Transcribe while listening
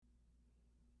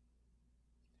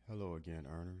Hello again,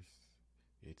 earners.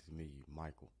 It's me,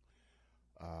 Michael.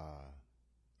 Uh,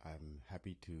 I'm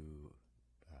happy to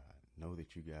know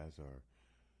that you guys are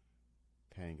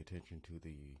paying attention to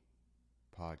the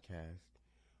podcast.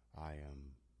 I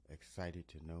am excited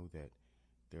to know that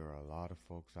there are a lot of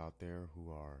folks out there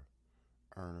who are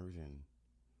earners and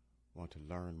want to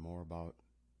learn more about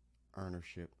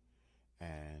earnership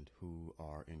and who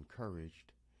are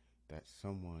encouraged that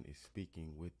someone is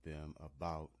speaking with them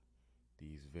about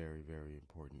these very, very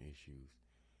important issues.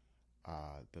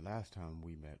 The last time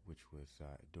we met, which was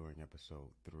during episode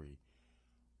 3,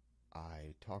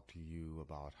 I talked to you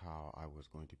about how I was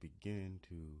going to begin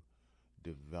to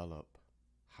develop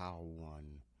how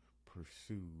one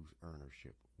pursues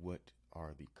earnership. What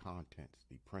are the contents,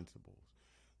 the principles,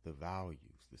 the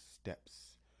values, the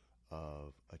steps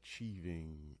of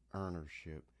achieving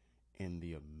earnership in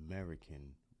the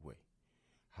American way?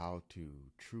 How to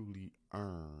truly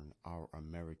earn our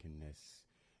Americanness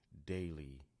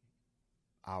daily,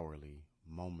 hourly,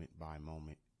 moment by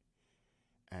moment.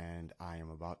 And I am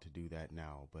about to do that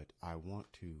now, but I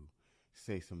want to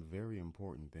say some very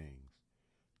important things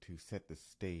to set the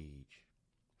stage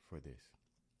for this.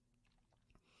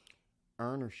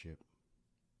 Earnership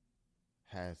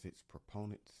has its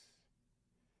proponents,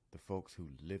 the folks who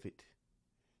live it,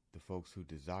 the folks who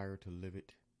desire to live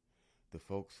it, the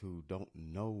folks who don't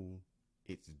know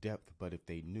its depth, but if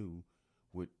they knew,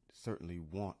 would certainly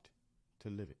want to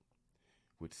live it,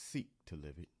 would seek to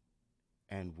live it,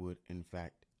 and would in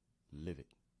fact live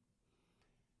it.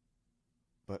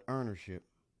 But earnership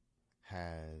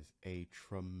has a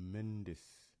tremendous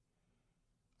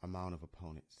amount of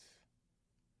opponents,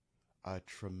 a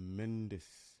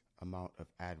tremendous amount of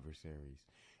adversaries,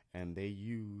 and they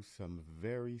use some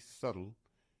very subtle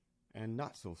and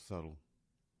not so subtle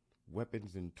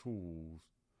weapons and tools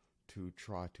to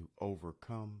try to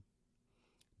overcome,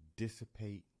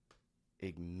 dissipate,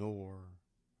 ignore,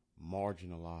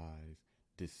 marginalize,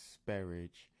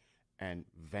 disparage, and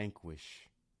vanquish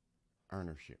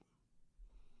earnership.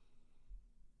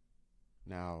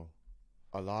 Now,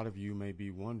 a lot of you may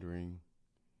be wondering,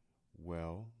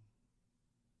 well,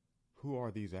 who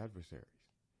are these adversaries?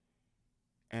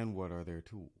 And what are their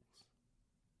tools?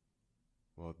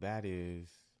 Well, that is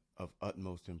of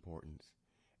utmost importance,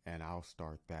 and I'll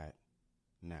start that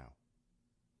now.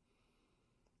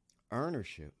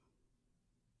 Earnership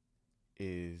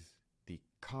is the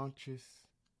conscious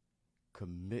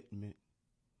commitment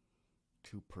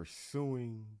to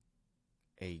pursuing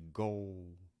a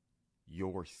goal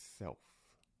yourself.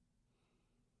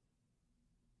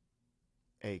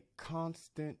 A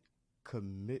constant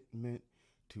commitment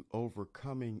to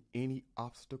overcoming any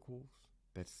obstacles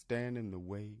that stand in the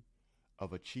way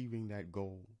of achieving that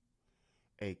goal.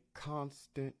 A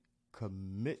constant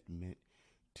commitment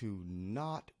to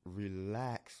not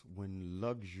relax when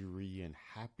luxury and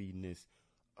happiness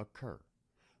occur,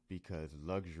 because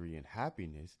luxury and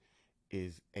happiness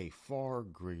is a far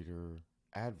greater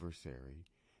adversary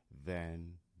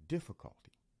than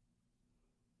difficulty.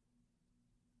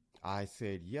 I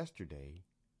said yesterday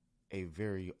a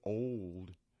very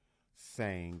old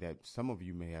saying that some of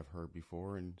you may have heard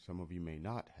before and some of you may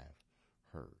not have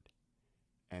heard,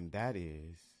 and that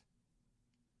is,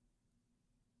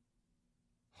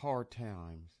 hard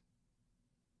times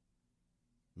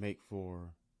make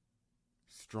for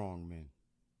strong men.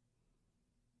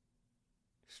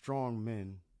 Strong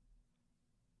men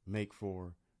make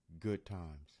for good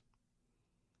times.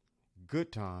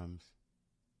 Good times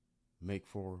make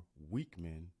for weak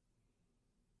men,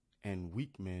 and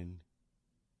weak men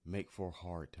make for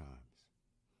hard times.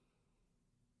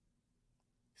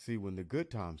 See, when the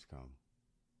good times come,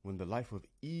 when the life of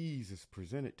ease is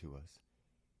presented to us,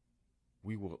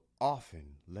 we will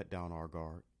often let down our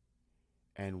guard,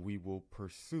 and we will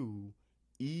pursue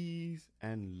ease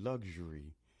and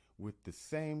luxury with the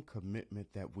same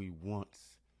commitment that we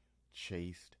once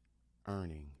chased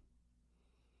earning.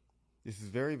 This is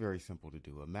very, very simple to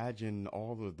do. Imagine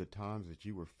all of the times that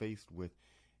you were faced with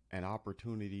an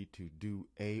opportunity to do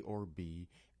A or B,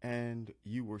 and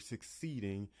you were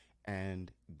succeeding,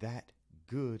 and that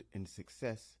good and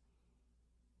success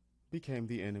became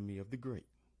the enemy of the great.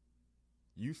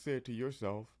 You said to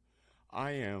yourself,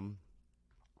 I am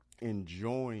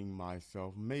enjoying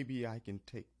myself. Maybe I can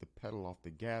take the pedal off the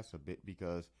gas a bit,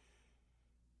 because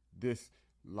this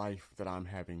life that I'm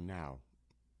having now,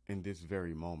 in this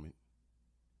very moment,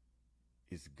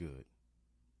 is good.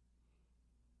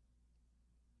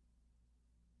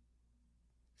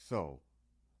 So,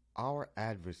 our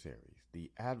adversaries, the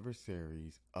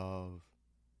adversaries of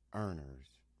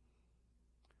earners,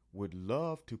 would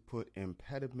love to put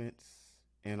impediments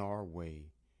in our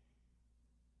way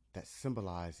that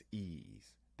symbolize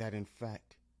ease, that in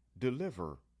fact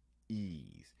deliver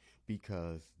ease,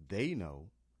 because they know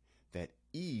that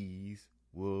ease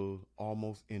will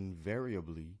almost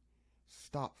invariably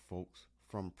stop folks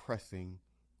from pressing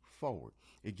forward.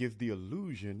 It gives the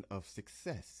illusion of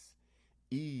success.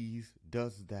 Ease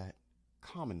does that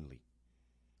commonly.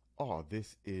 Oh,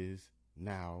 this is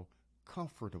now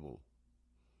comfortable,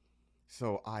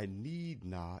 so I need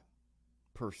not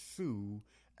pursue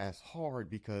as hard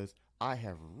because I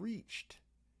have reached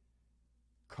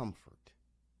comfort.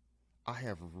 I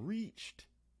have reached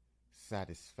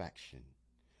satisfaction.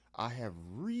 I have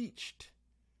reached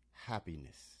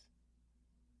happiness.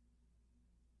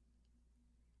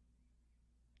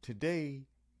 Today,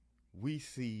 we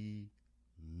see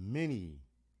many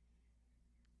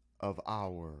of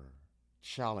our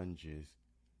challenges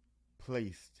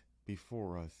placed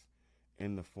before us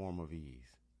in the form of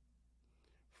ease.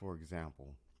 For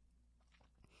example,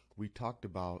 we talked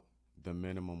about the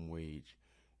minimum wage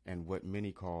and what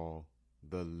many call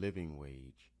the living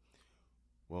wage.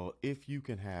 Well, if you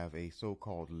can have a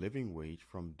so-called living wage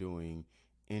from doing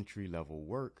entry-level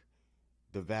work,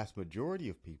 the vast majority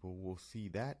of people will see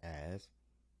that as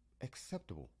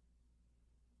acceptable.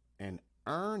 And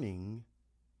earning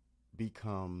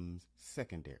becomes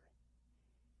secondary.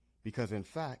 Because in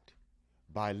fact,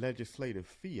 by legislative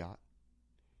fiat,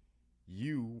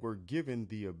 you were given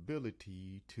the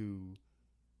ability to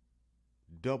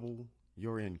double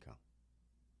your income.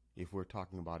 If we're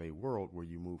talking about a world where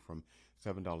you move from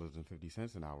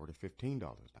 $7.50 an hour to $15 an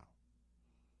hour.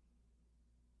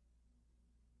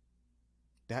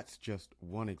 That's just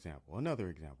one example. Another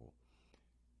example.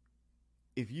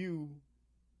 If you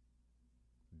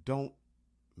don't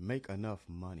make enough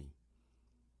money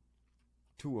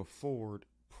to afford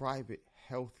private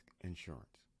health insurance,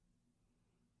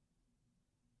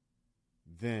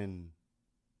 then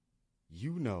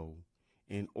you know,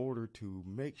 in order to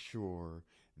make sure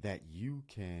that you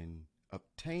can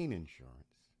obtain insurance,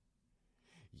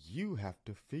 you have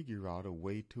to figure out a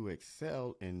way to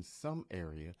excel in some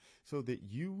area so that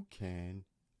you can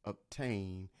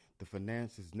obtain the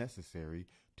finances necessary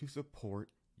to support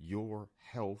your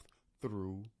health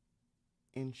through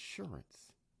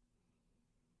insurance.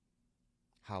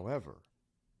 However,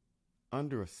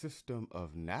 under a system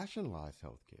of nationalized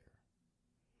health care,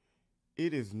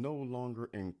 it is no longer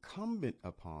incumbent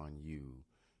upon you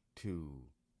to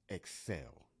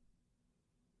excel.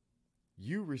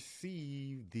 You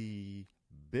receive the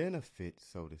benefit,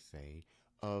 so to say,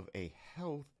 of a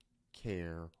health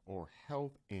care or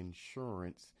health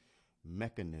insurance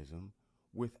mechanism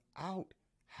without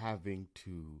having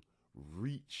to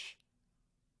reach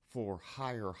for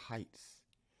higher heights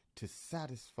to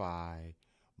satisfy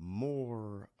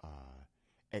more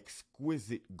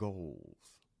exquisite goals.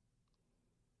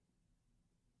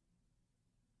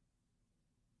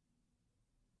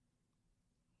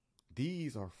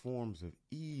 These are forms of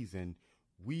ease, and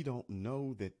we don't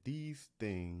know that these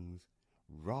things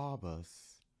rob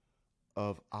us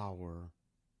of our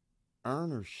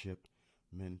earnership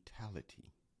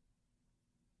mentality.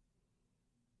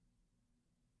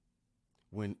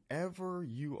 Whenever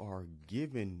you are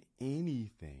given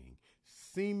anything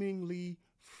seemingly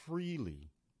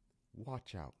freely,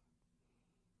 watch out,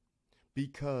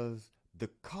 because the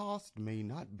cost may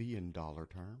not be in dollar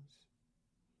terms.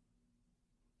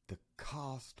 The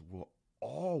cost will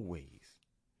always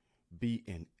be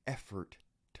in effort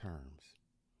terms.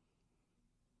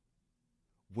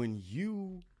 When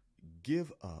you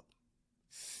give up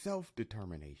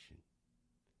self-determination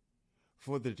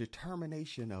for the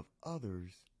determination of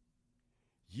others,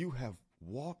 you have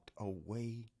walked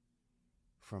away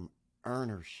from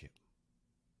earnership.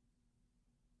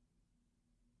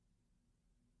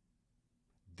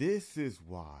 This is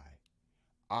why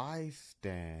I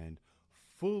stand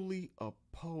fully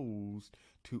opposed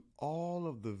to all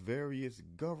of the various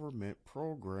government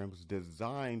programs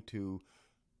designed to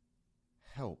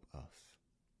help us.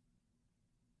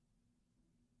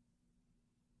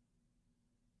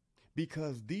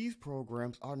 Because these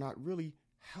programs are not really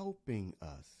helping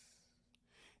us.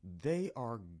 They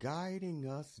are guiding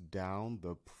us down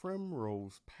the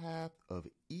primrose path of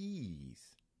ease.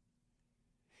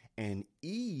 And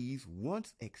ease,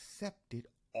 once accepted,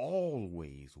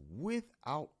 always,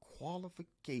 without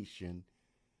qualification,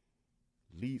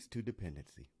 leads to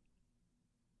dependency.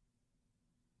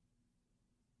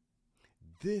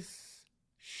 This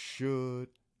should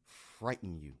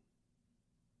frighten you.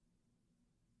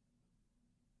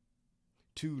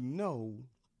 To know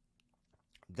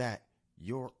that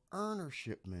your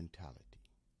earnership mentality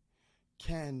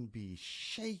can be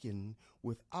shaken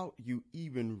without you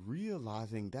even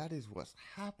realizing that is what's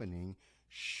happening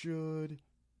should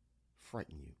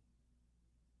frighten you.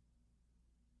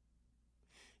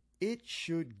 It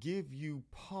should give you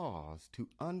pause to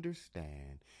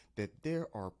understand that there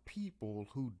are people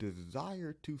who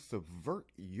desire to subvert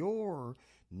your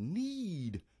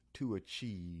need to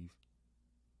achieve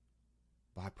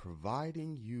by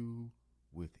providing you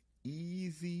with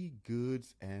easy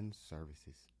goods and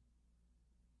services.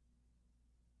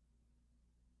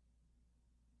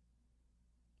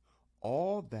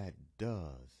 All that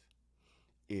does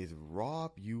is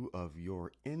rob you of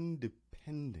your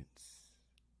independence.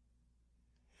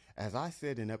 As I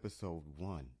said in episode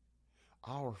 1,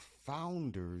 our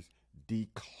founders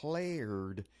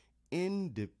declared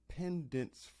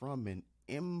independence from an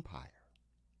empire.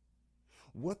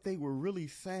 What they were really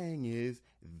saying is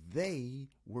they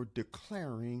were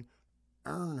declaring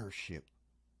earnership.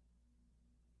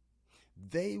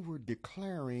 They were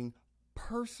declaring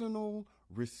personal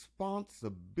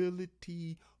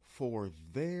responsibility for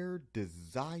their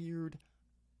desired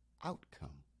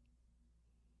outcome.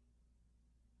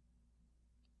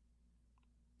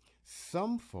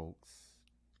 Some folks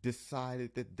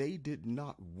decided that they did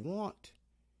not want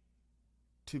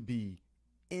to be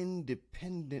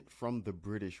independent from the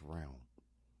British realm.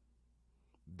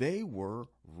 They were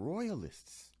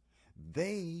royalists.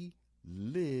 They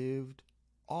lived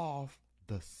off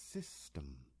the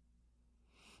system.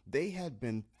 They had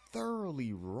been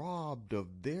thoroughly robbed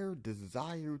of their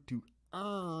desire to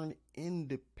earn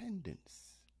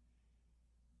independence.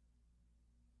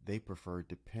 They preferred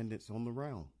dependence on the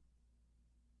realm.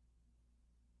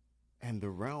 And the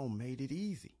realm made it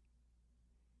easy.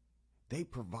 They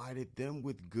provided them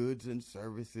with goods and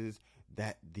services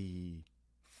that the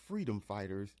freedom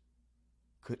fighters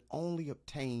could only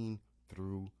obtain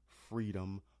through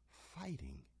freedom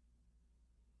fighting.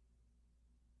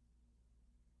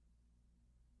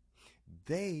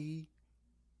 They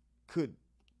could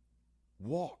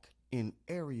walk in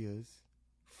areas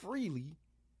freely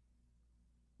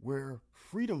where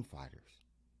freedom fighters,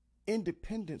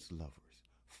 independence lovers,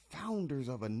 founders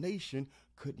of a nation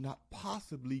could not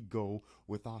possibly go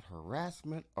without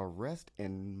harassment, arrest,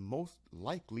 and most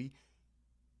likely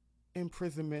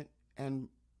imprisonment and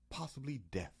possibly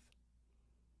death.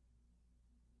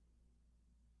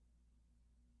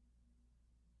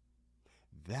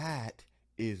 That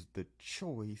is the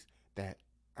choice that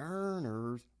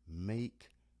earners make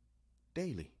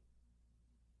daily.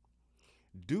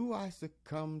 Do I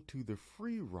succumb to the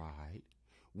free ride,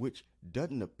 which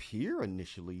doesn't appear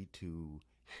initially to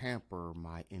hamper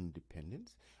my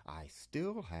independence? I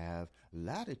still have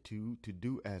latitude to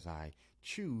do as I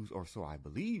choose, or so I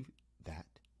believe that.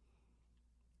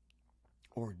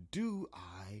 Or do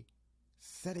I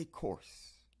set a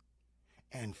course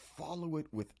and follow it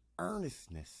with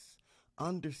earnestness,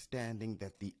 understanding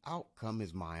that the outcome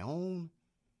is my own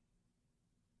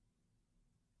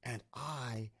and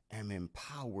I am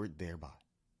empowered thereby?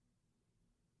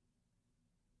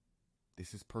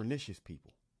 This is pernicious,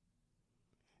 people.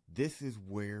 This is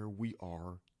where we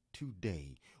are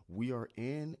today. We are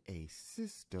in a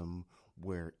system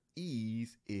where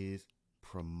ease is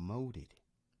promoted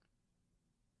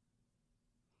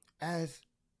as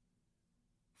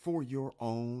for your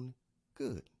own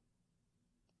good.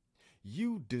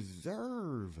 You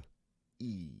deserve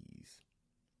ease.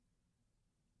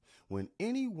 When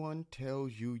anyone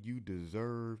tells you you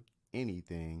deserve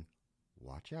anything,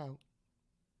 watch out.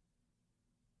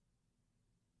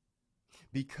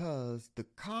 Because the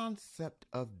concept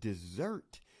of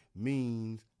desert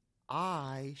means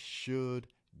I should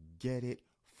get it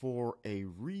for a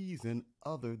reason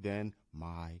other than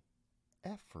my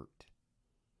effort.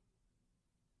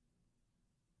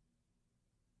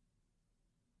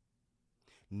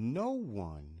 No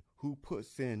one who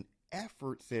puts in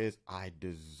effort says, I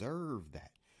deserve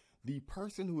that. The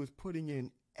person who is putting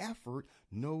in effort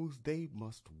knows they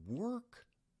must work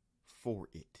for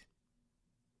it.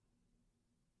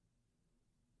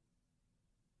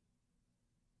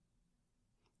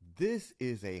 This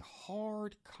is a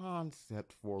hard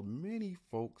concept for many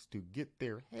folks to get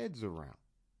their heads around.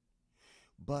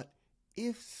 But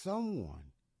if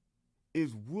someone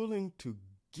is willing to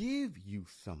give you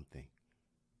something,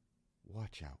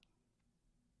 watch out.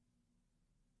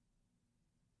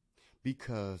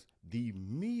 Because the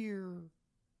mere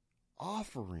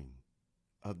offering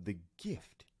of the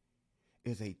gift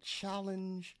is a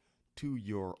challenge to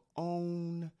your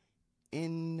own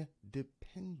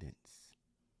independence.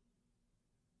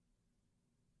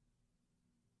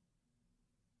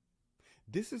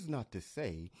 This is not to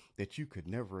say that you could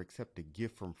never accept a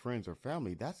gift from friends or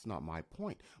family. That's not my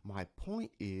point. My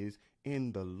point is,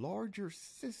 in the larger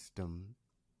system,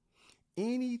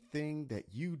 anything that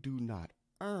you do not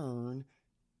earn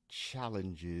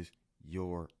challenges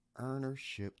your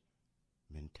earnership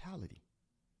mentality.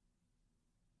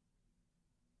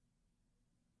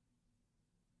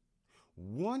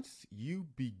 Once you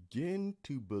begin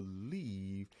to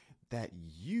believe that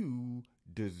you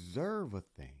deserve a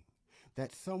thing,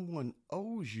 that someone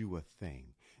owes you a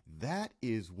thing, that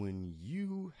is when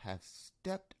you have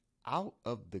stepped out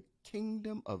of the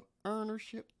kingdom of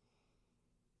earnership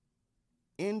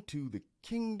into the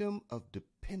kingdom of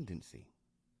dependency.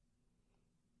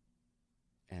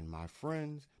 And my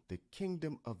friends, the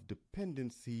kingdom of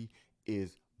dependency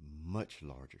is much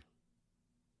larger.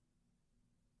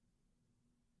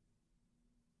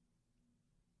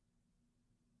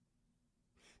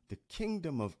 The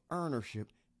kingdom of earnership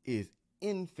is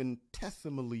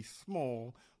infinitesimally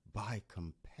small by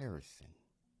comparison.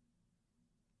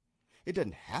 It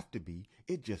doesn't have to be,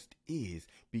 it just is,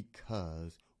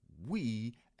 because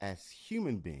we as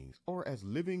human beings, or as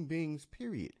living beings,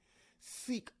 period,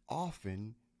 seek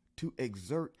often to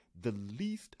exert the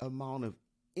least amount of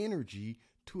energy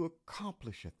to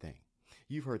accomplish a thing.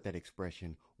 You've heard that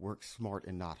expression, work smart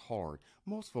and not hard.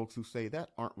 Most folks who say that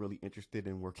aren't really interested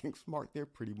in working smart. They're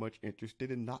pretty much interested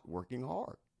in not working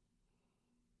hard.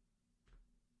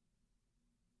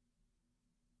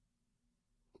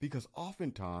 Because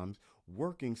oftentimes,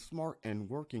 working smart and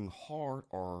working hard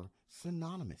are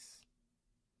synonymous.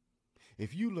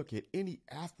 If you look at any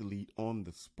athlete on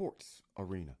the sports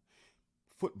arena,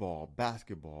 football,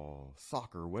 basketball,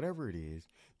 soccer, whatever it is,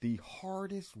 the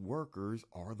hardest workers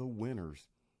are the winners.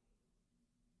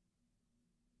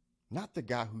 Not the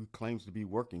guy who claims to be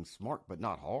working smart but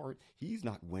not hard. He's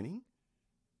not winning.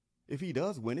 If he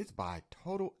does win, it's by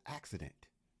total accident.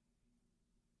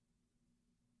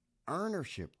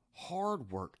 Earnership,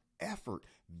 hard work, effort,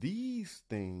 these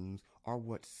things are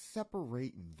what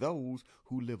separate those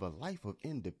who live a life of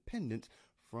independence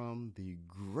from the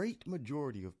great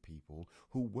majority of people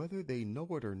who, whether they know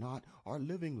it or not, are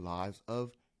living lives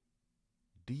of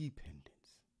dependence.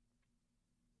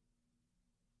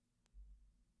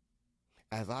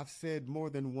 As I've said more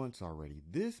than once already,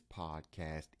 this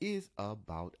podcast is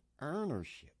about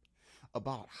earnership,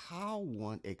 about how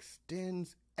one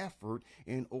extends effort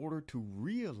in order to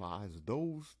realize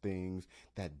those things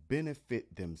that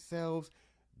benefit themselves,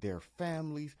 their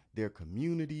families, their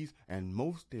communities, and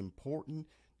most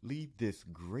importantly, this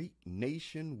great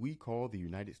nation we call the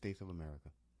United States of America.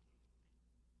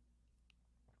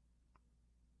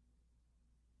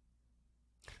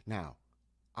 Now,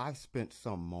 I've spent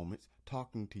some moments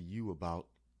talking to you about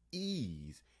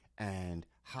ease and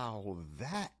how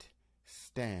that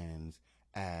stands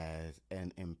as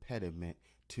an impediment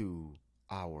to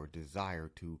our desire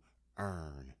to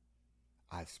earn.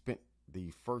 I've spent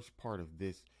the first part of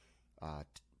this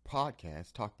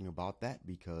podcast talking about that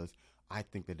because I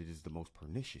think that it is the most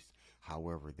pernicious.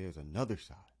 However, there's another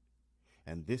side,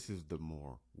 and this is the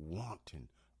more wanton,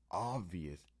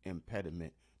 obvious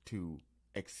impediment to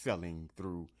excelling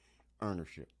through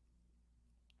earnership.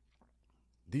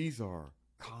 These are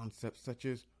concepts such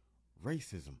as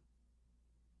racism.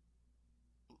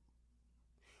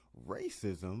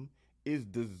 Racism is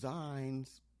designed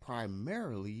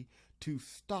primarily to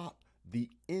stop the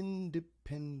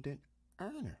independent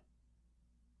earner.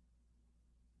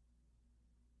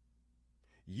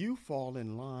 You fall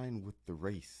in line with the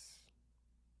race.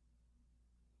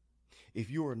 If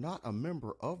you are not a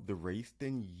member of the race,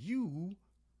 then you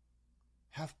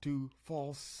have to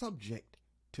fall subject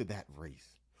to that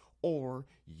race, or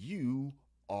you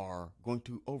are going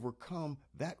to overcome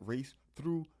that race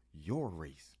through your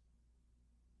race.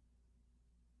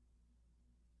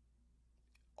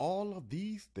 All of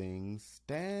these things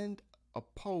stand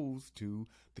opposed to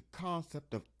the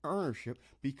concept of earnership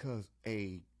because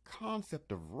a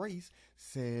concept of race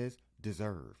says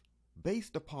deserve.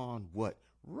 Based upon what?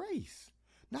 Race.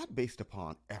 Not based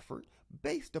upon effort,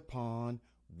 based upon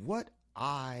what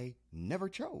I never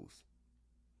chose.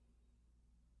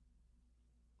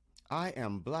 I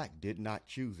am black, did not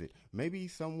choose it. Maybe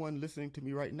someone listening to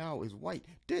me right now is white,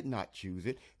 did not choose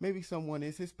it. Maybe someone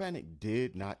is Hispanic,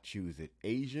 did not choose it.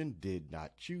 Asian, did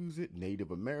not choose it.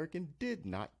 Native American, did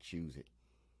not choose it.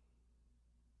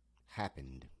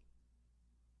 Happened.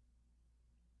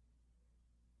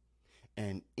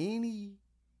 And any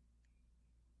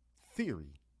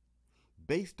theory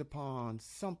based upon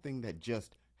something that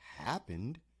just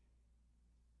happened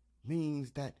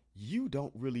means that you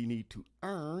don't really need to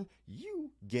earn.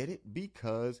 You get it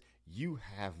because you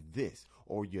have this,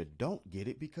 or you don't get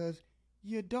it because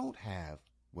you don't have,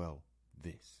 well,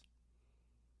 this.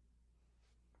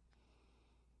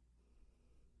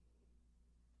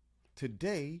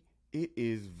 Today, it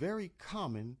is very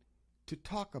common to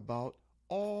talk about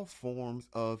all forms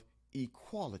of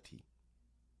equality.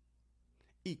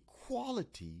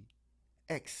 Equality,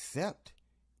 except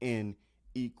in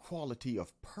equality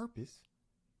of purpose,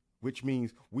 which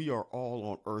means we are all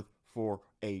on earth for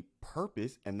a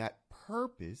purpose, and that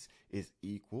purpose is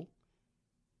equal.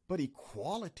 But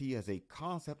equality as a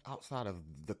concept outside of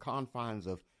the confines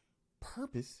of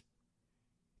purpose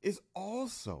is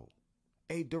also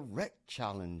a direct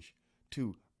challenge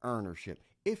to earnership.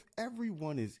 If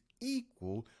everyone is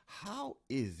equal, how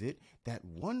is it that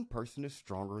one person is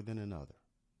stronger than another?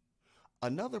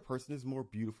 Another person is more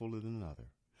beautiful than another.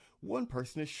 One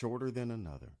person is shorter than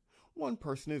another. One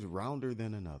person is rounder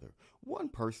than another. One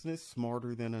person is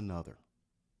smarter than another.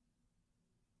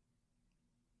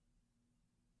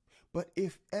 But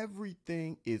if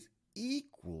everything is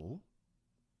equal,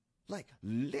 like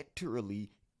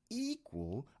literally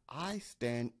equal, I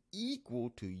stand equal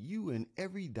to you in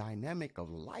every dynamic of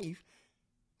life,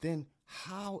 then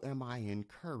how am I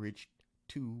encouraged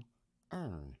to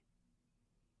earn?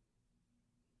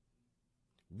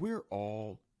 We're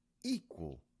all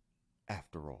equal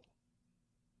after all.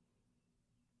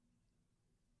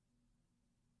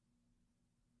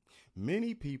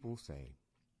 Many people say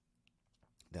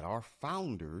that our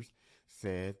founders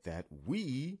said that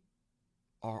we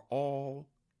are all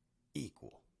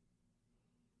equal.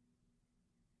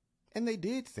 And they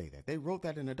did say that. They wrote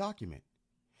that in a document.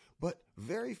 But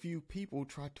very few people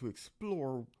try to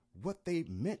explore what they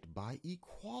meant by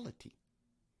equality.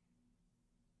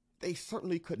 They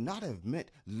certainly could not have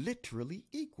meant literally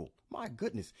equal. My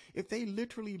goodness, if they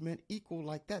literally meant equal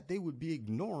like that, they would be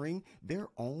ignoring their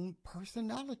own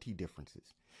personality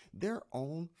differences, their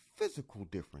own physical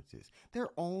differences, their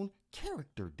own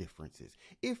character differences.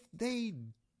 If they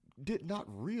did not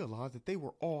realize that they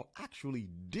were all actually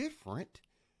different,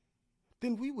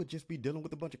 then we would just be dealing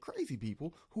with a bunch of crazy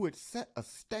people who had set a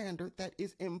standard that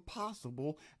is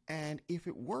impossible, and if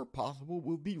it were possible,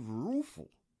 would be rueful.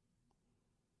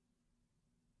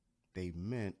 They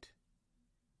meant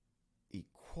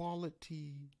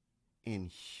equality in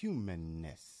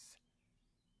humanness,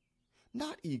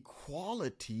 not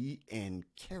equality in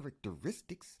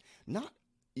characteristics, not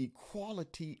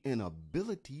equality in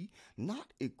ability,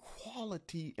 not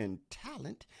equality in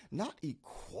talent, not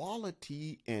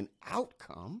equality in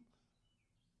outcome.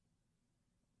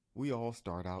 We all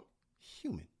start out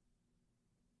human.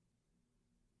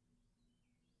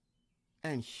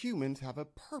 And humans have a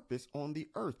purpose on the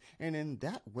earth. And in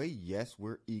that way, yes,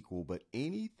 we're equal. But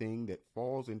anything that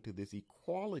falls into this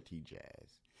equality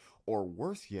jazz, or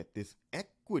worse yet, this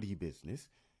equity business,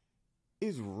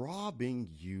 is robbing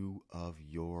you of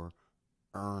your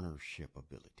earnership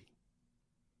ability.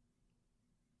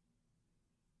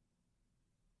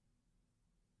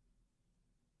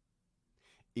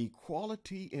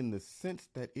 Equality in the sense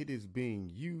that it is being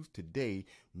used today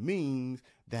means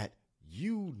that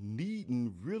you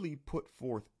needn't really put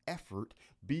forth effort,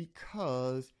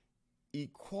 because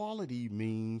equality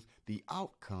means the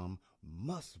outcome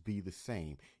must be the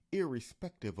same,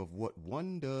 irrespective of what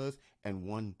one does and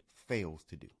one fails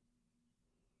to do.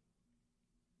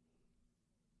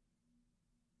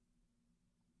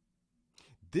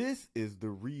 This is the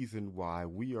reason why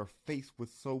we are faced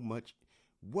with so much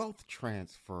wealth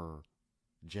transfer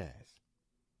jazz.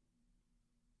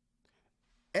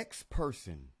 X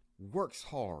person works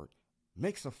hard,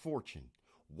 makes a fortune.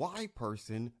 Y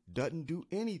person doesn't do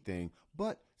anything,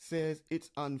 but says it's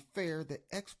unfair that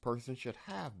X person should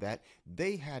have that.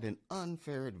 They had an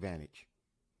unfair advantage.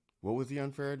 What was the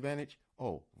unfair advantage?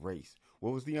 Oh, race.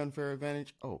 What was the unfair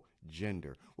advantage? Oh,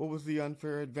 gender. What was the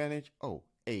unfair advantage? Oh,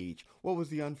 age. What was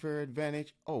the unfair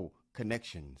advantage? Oh,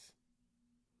 connections.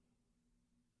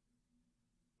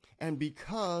 And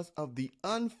because of the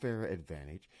unfair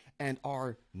advantage and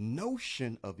our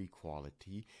notion of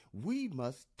equality, we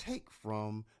must take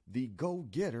from the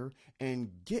go-getter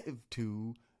and give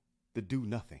to the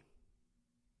do-nothing.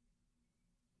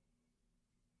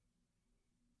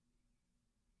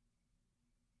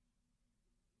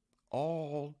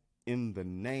 All in the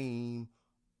name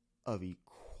of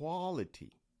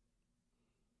equality.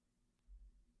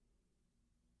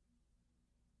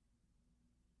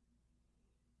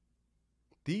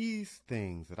 These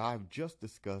things that I've just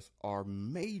discussed are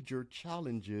major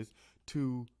challenges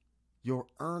to your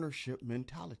earnership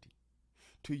mentality,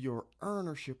 to your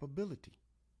earnership ability.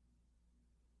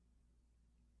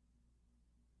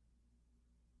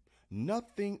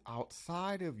 Nothing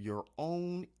outside of your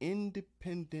own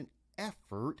independent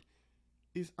effort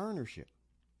is earnership.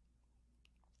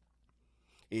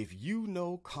 If you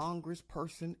know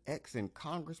Congressperson X and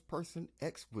Congressperson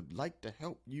X would like to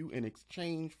help you in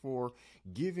exchange for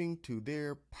giving to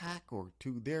their PAC or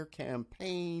to their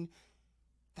campaign,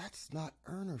 that's not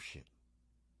earnership.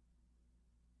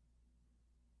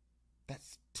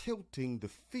 That's tilting the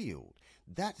field.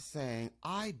 That's saying,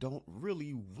 I don't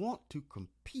really want to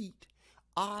compete.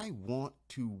 I want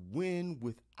to win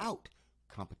without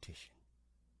competition.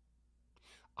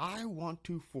 I want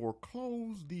to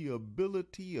foreclose the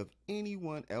ability of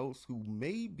anyone else who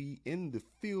may be in the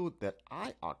field that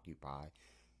I occupy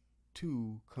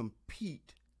to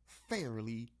compete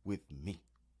fairly with me.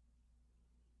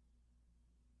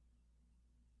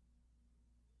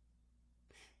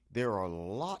 There are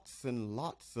lots and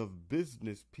lots of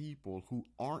business people who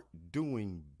aren't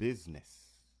doing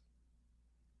business.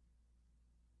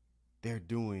 They're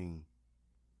doing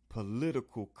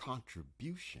political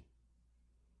contribution.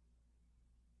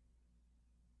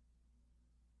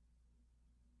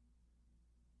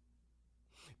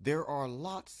 There are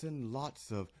lots and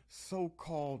lots of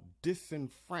so-called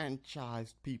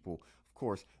disenfranchised people. Of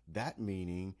course, that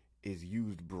meaning is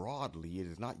used broadly. It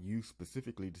is not used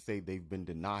specifically to say they've been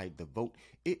denied the vote.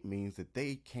 It means that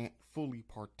they can't fully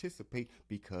participate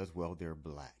because, well, they're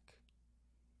black,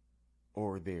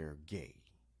 or they're gay,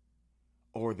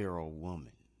 or they're a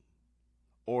woman,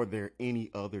 or they're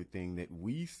any other thing that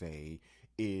we say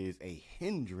is a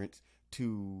hindrance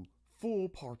to full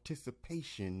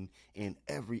participation in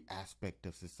every aspect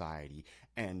of society.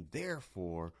 And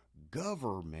therefore,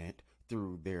 government,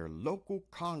 through their local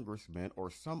congressman or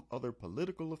some other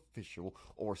political official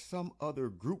or some other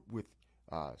group with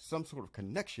some sort of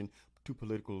connection to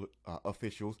political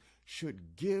officials,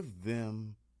 should give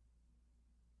them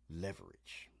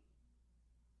leverage.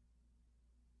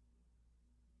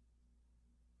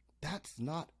 That's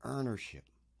not earnership.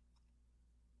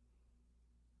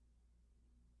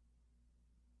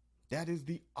 That is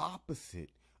the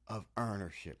opposite of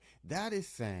earnership. That is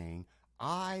saying,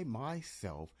 I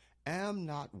myself am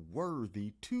not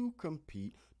worthy to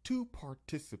compete, to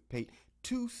participate,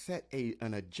 to set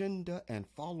an agenda and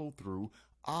follow through.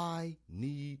 I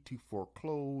need to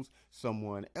foreclose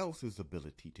someone else's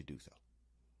ability to do so.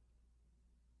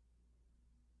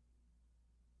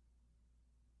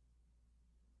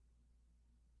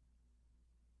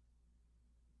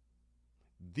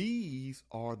 These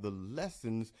are the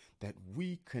lessons that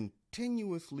we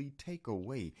continuously take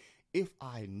away. If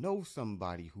I know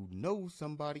somebody who knows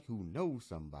somebody who knows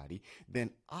somebody,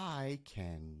 then I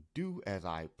can do as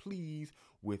I please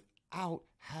without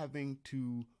having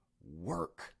to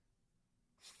work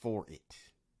for it.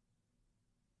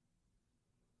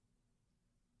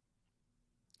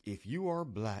 If you are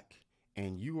black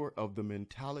and you are of the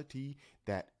mentality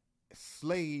that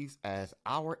slaves as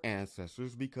our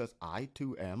ancestors, because I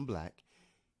too am black,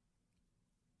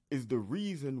 is the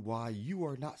reason why you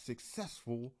are not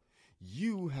successful,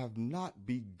 you have not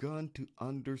begun to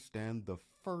understand the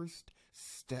first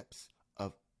steps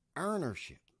of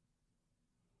earnership.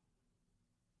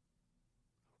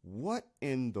 What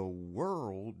in the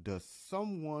world does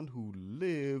someone who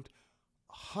lived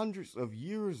hundreds of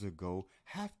years ago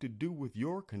have to do with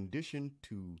your condition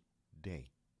today?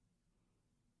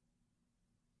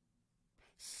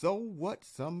 So what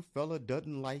some fella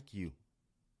doesn't like you?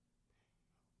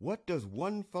 What does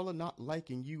one fella not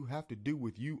liking you have to do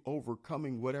with you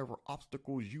overcoming whatever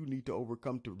obstacles you need to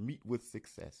overcome to meet with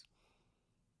success?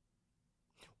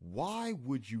 Why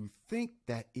would you think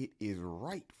that it is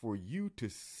right for you to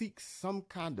seek some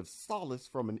kind of solace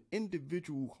from an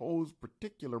individual who holds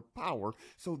particular power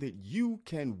so that you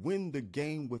can win the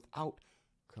game without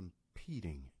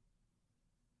competing?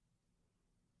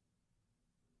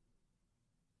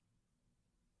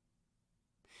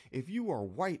 If you are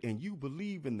white and you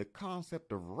believe in the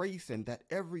concept of race and that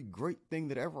every great thing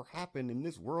that ever happened in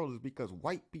this world is because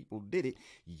white people did it,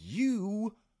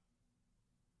 you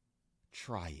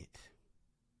try it.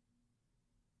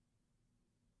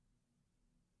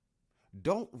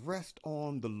 Don't rest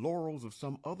on the laurels of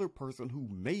some other person who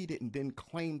made it and then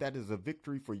claim that is a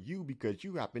victory for you because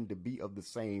you happen to be of the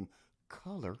same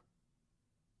color.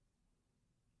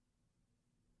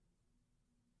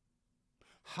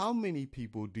 How many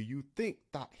people do you think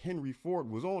thought Henry Ford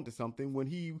was on to something when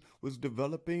he was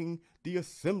developing the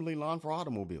assembly line for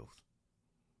automobiles?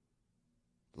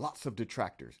 Lots of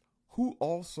detractors who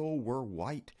also were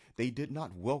white. They did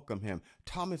not welcome him.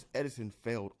 Thomas Edison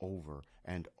failed over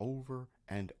and over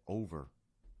and over.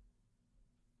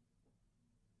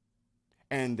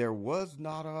 And there was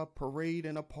not a parade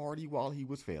and a party while he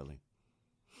was failing.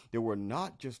 There were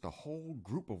not just a whole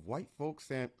group of white folks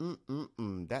saying,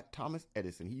 that Thomas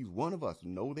Edison, he's one of us.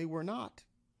 No, they were not.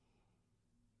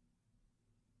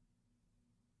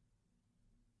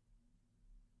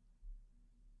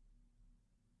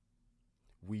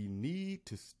 We need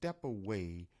to step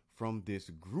away from this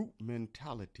group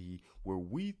mentality where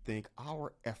we think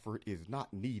our effort is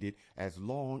not needed as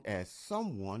long as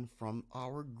someone from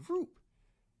our group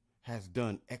has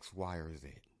done X, Y, or Z.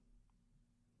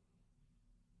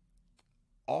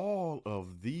 All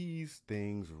of these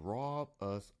things rob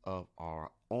us of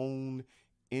our own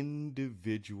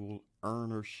individual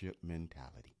earnership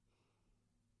mentality.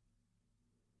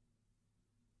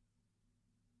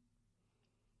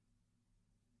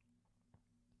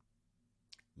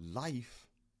 Life,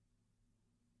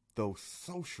 though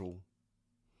social,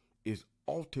 is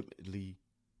ultimately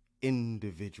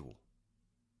individual.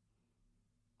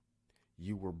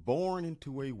 You were born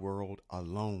into a world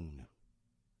alone.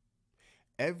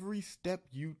 Every step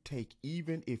you take,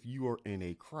 even if you are in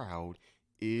a crowd,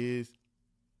 is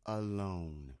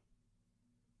alone.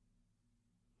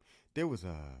 There was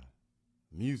a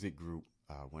music group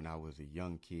when I was a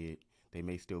young kid. They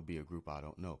may still be a group, I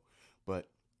don't know.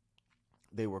 But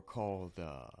they were called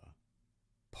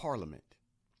Parliament.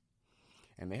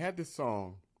 And they had this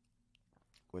song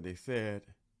where they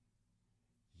said,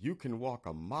 "You can walk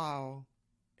a mile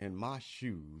in my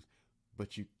shoes,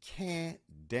 but you can't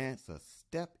dance a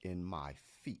step in my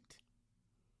feet."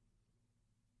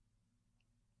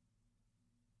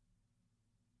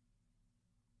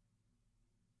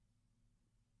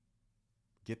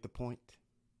 Get the point?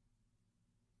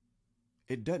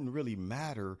 It doesn't really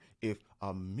matter if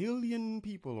 1,000,000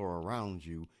 people are around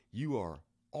you. You are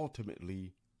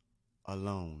ultimately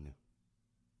alone.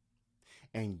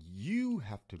 And you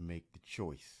have to make the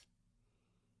choice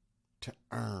to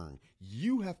earn.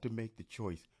 You have to make the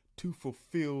choice to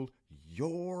fulfill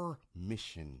your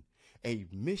mission, a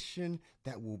mission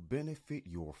that will benefit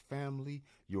your family,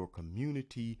 your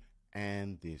community,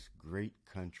 and this great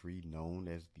country known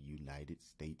as the United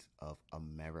States of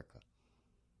America.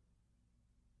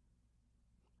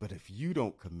 But if you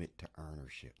don't commit to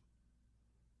earnership,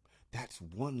 that's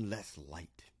one less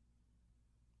light.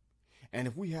 And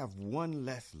if we have one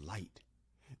less light,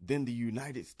 then the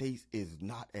United States is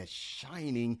not as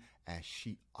shining as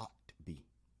she ought to be.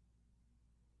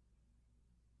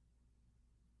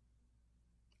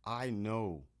 I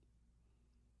know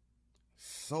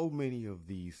so many of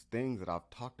these things that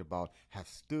I've talked about have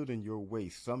stood in your way.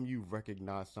 Some you've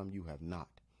recognized, some you have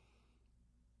not.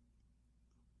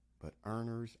 But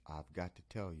earners, I've got to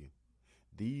tell you,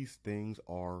 these things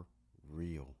are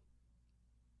real.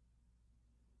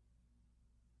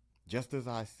 Just as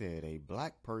I said, a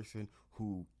black person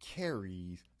who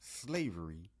carries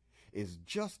slavery is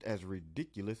just as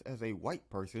ridiculous as a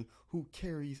white person who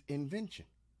carries invention.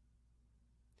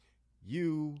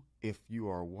 You, if you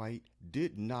are white,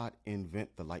 did not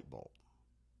invent the light bulb.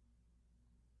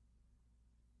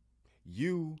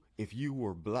 You, if you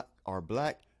were black,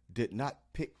 did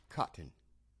not pick cotton.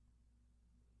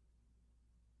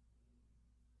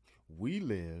 We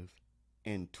live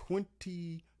in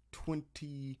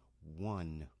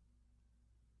 2021.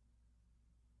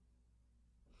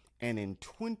 And in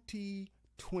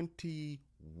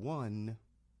 2021,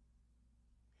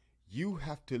 you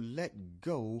have to let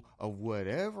go of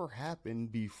whatever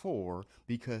happened before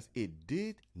because it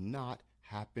did not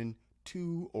happen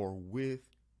to or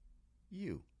with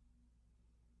you.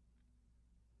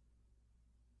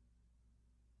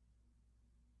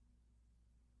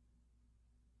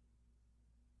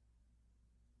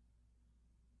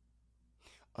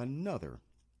 Another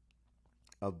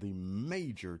of the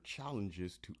major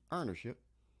challenges to earnership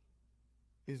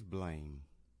is blame.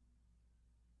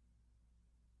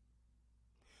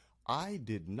 I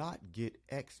did not get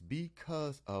X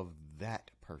because of that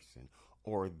person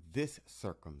or this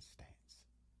circumstance.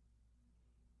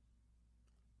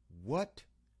 What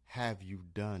have you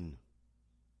done?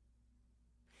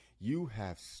 You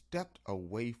have stepped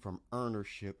away from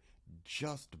earnership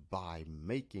just by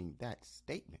making that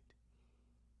statement.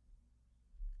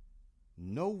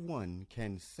 No one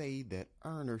can say that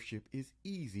earnership is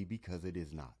easy because it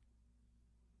is not.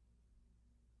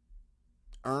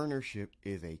 Earnership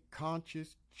is a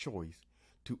conscious choice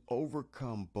to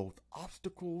overcome both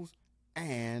obstacles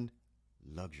and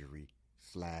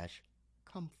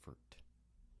luxury/comfort.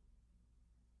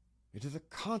 It is a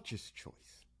conscious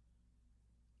choice.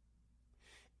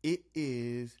 It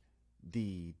is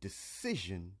the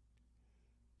decision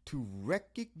to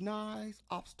recognize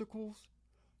obstacles,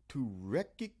 to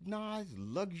recognize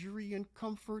luxury and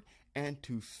comfort and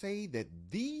to say that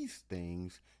these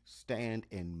things stand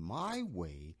in my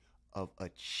way of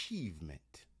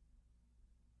achievement.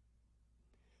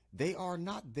 They are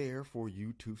not there for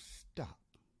you to stop.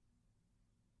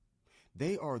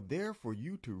 They are there for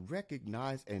you to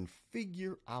recognize and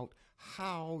figure out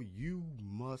how you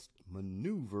must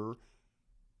maneuver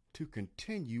to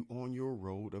continue on your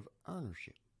road of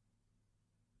earnership.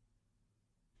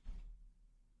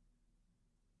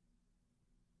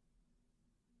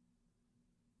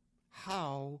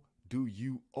 How do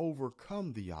you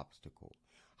overcome the obstacle?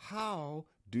 How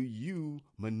do you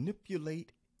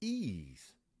manipulate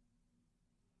ease?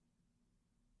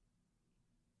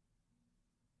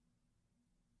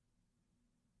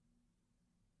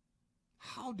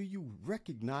 How do you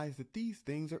recognize that these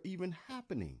things are even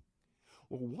happening?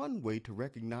 Well, one way to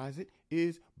recognize it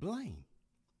is blame.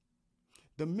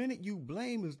 The minute you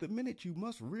blame is the minute you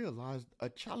must realize a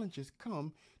challenge has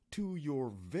come to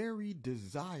your very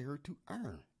desire to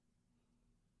earn.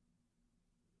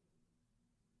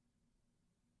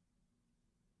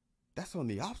 That's on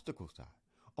the obstacle side.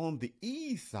 On the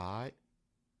ease side,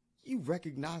 you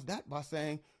recognize that by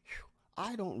saying,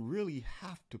 I don't really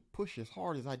have to push as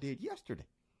hard as I did yesterday.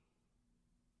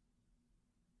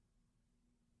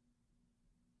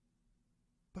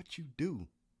 But you do.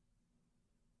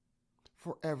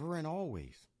 Forever and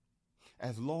always.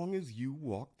 As long as you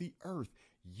walk the earth,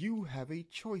 you have a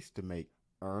choice to make,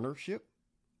 earnership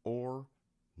or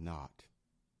not.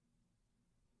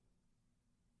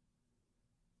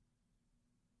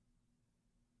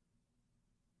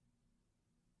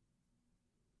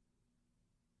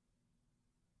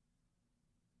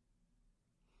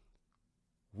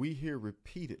 We hear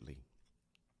repeatedly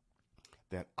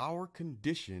that our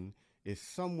condition is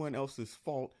someone else's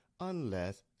fault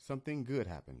unless something good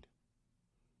happened.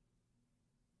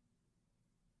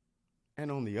 And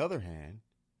on the other hand,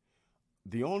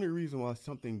 the only reason why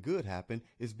something good happened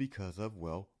is because of,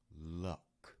 well, luck.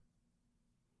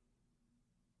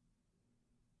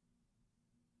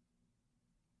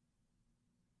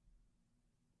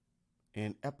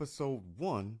 In episode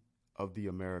 1 of the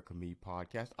AmericaMe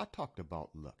podcast, I talked about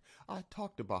luck. I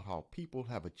talked about how people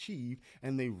have achieved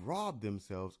and they rob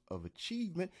themselves of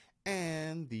achievement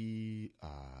and the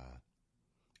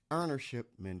earnership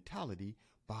mentality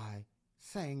by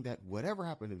saying that whatever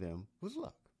happened to them was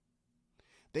luck.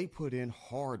 They put in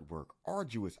hard work,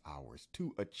 arduous hours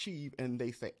to achieve, and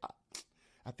they say,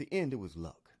 at the end, it was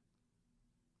luck.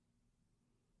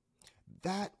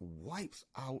 That wipes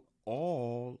out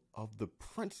all of the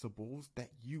principles that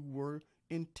you were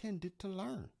intended to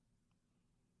learn.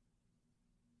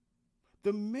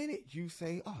 The minute you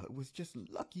say, it was just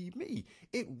lucky me,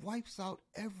 it wipes out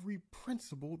every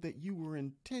principle that you were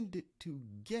intended to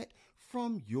get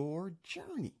from your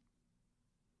journey.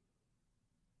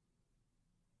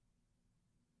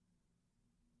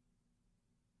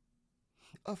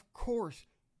 Of course,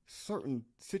 certain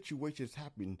situations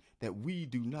happen that we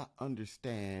do not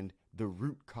understand the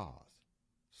root cause.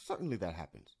 Certainly that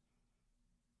happens.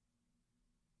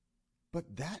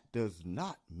 But that does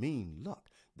not mean luck.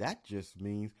 That just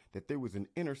means that there was an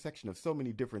intersection of so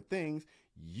many different things.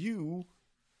 You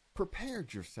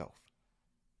prepared yourself.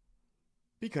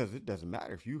 Because it doesn't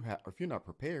matter if you're not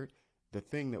prepared, the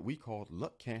thing that we call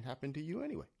luck can't happen to you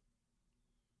anyway.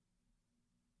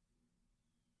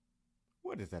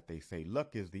 What is that they say?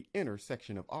 Luck is the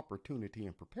intersection of opportunity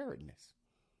and preparedness.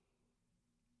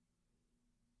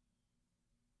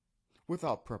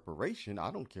 Without preparation,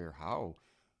 I don't care how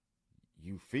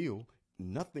you feel,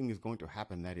 nothing is going to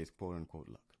happen that is quote unquote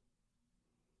luck.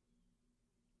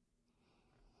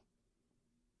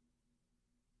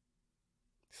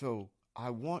 So I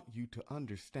want you to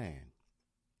understand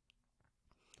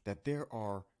that there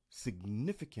are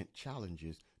significant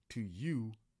challenges to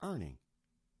you earning,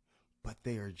 but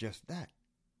they are just that,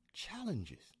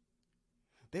 challenges.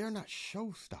 They are not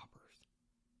showstoppers.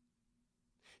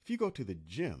 If you go to the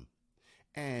gym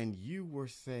and you were,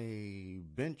 say,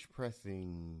 bench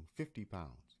pressing 50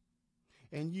 pounds,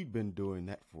 and you'd been doing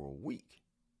that for a week,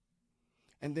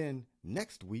 and then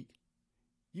next week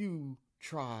you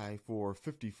try for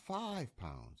 55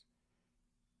 pounds.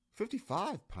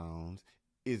 55 pounds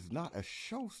is not a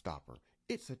showstopper.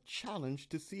 It's a challenge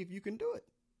to see if you can do it.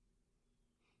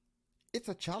 It's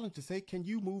a challenge to say, can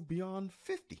you move beyond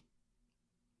 50?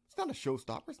 It's not a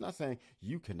showstopper. It's not saying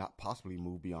you cannot possibly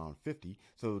move beyond 50,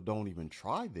 so don't even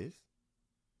try this.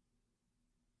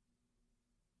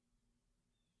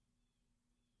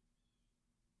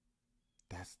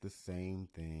 That's the same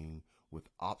thing with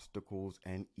obstacles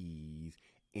and ease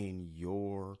in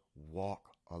your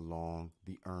walk along along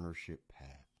the earnership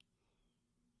path.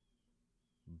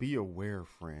 Be aware,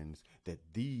 friends,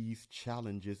 that these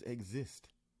challenges exist.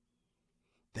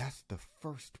 That's the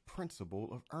first principle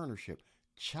of earnership.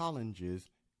 Challenges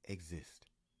exist.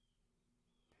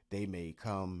 They may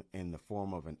come in the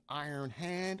form of an iron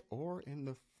hand or in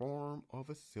the form of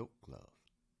a silk glove,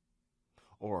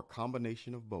 or a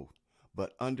combination of both.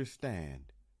 But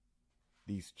understand,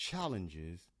 these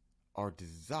challenges are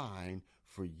designed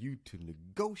for you to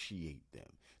negotiate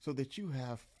them so that you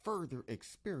have further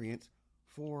experience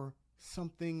for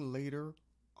something later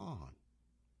on.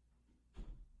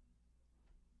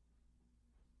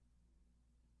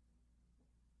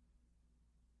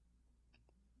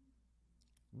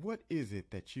 What is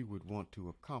it that you would want to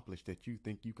accomplish that you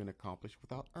think you can accomplish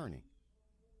without earning?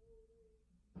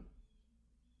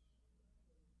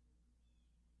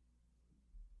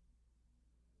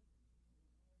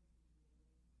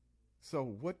 So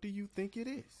what do you think it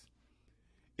is?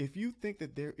 If you think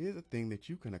that there is a thing that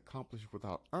you can accomplish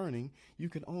without earning, you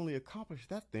can only accomplish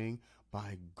that thing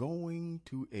by going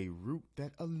to a route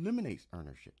that eliminates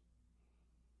earnership.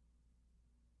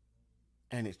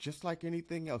 And it's just like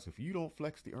anything else. If you don't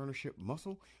flex the earnership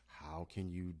muscle, how can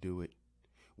you do it?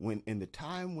 When in the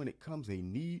time when it comes a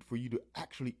need for you to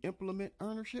actually implement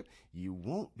earnership, you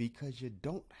won't, because you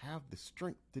don't have the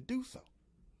strength to do so.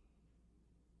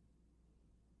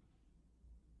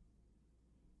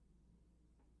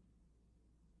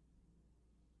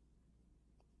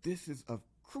 This is of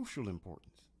crucial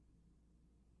importance.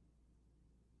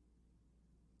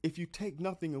 If you take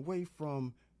nothing away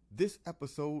from this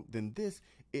episode, then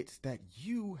it's that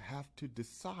you have to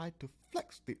decide to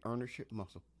flex the earnership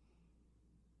muscle.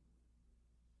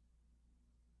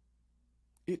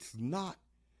 It's not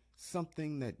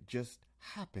something that just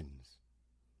happens.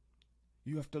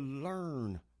 You have to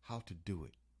learn how to do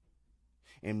it.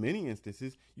 In many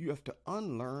instances, you have to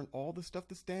unlearn all the stuff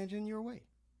that stands in your way.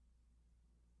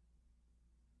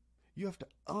 You have to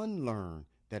unlearn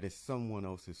that it's someone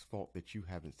else's fault that you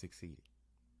haven't succeeded.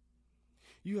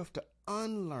 You have to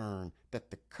unlearn that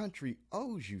the country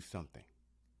owes you something.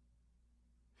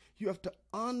 You have to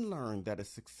unlearn that a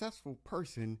successful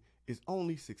person is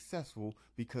only successful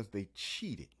because they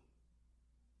cheated.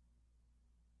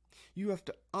 You have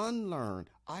to unlearn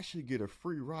I should get a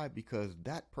free ride because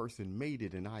that person made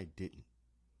it and I didn't.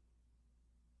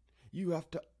 You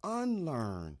have to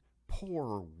unlearn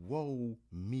poor woe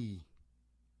me.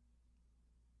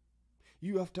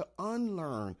 You have to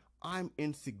unlearn I'm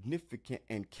insignificant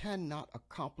and cannot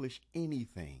accomplish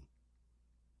anything.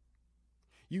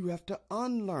 You have to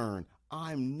unlearn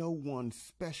I'm no one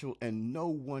special and no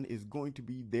one is going to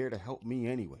be there to help me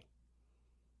anyway.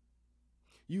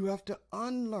 You have to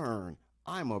unlearn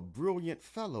I'm a brilliant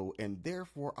fellow and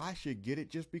therefore I should get it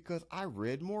just because I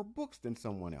read more books than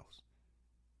someone else.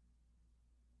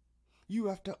 You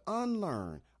have to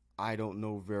unlearn I don't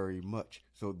know very much,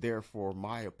 so therefore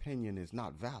my opinion is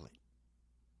not valid.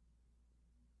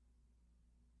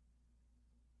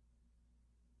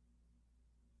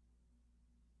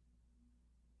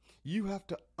 You have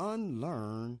to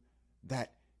unlearn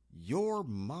that your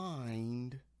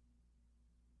mind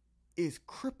is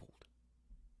crippled.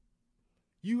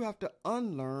 You have to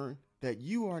unlearn that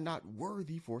you are not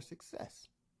worthy for success.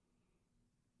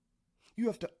 You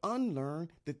have to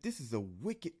unlearn that this is a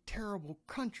wicked, terrible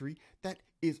country that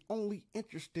is only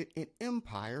interested in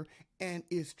empire and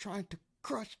is trying to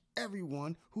crush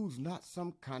everyone who's not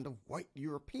some kind of white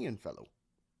European fellow.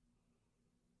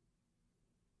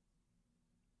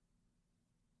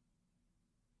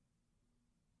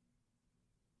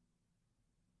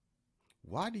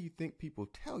 Why do you think people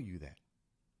tell you that?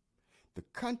 The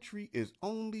country is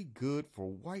only good for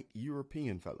white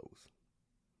European fellows.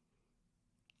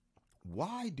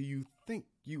 Why do you think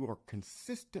you are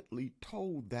consistently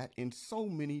told that in so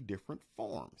many different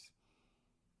forms?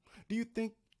 Do you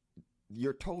think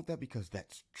you're told that because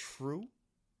that's true?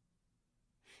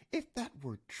 If that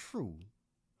were true,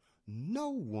 no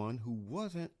one who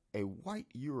wasn't a white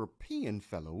European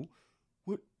fellow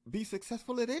would be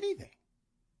successful at anything.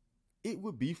 It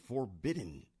would be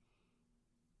forbidden.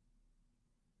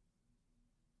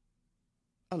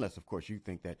 Unless, of course, you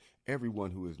think that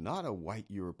everyone who is not a white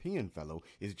European fellow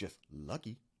is just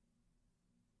lucky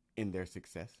in their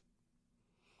success.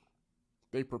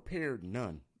 They prepared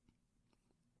none.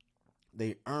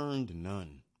 They earned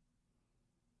none.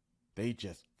 They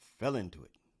just fell into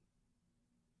it.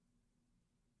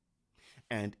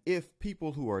 And if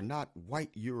people who are not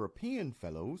white European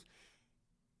fellows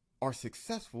are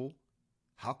successful,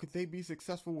 how could they be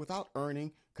successful without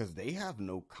earning? Because they have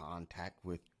no contact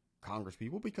with Congress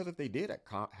people, because if they did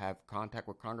have contact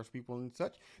with Congress people and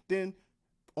such, then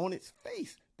on its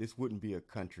face, this wouldn't be a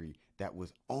country that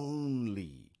was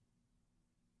only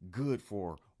good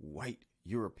for white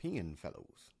European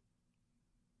fellows.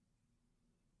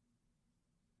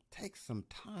 Take some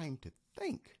time to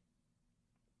think.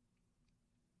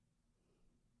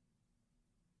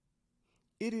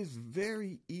 It is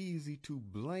very easy to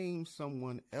blame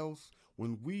someone else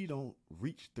when we don't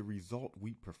reach the result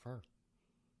we prefer.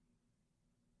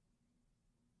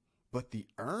 But the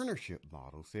earnership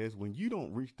model says when you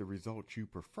don't reach the result you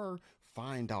prefer,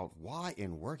 find out why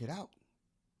and work it out.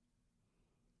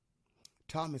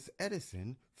 Thomas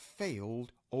Edison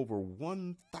failed over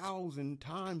 1,000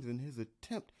 times in his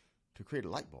attempt to create a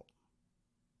light bulb.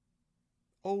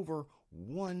 Over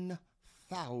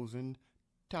 1,000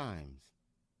 times.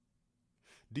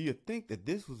 Do you think that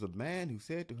this was a man who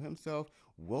said to himself,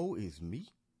 "Woe is me"?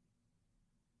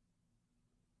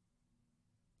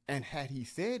 And had he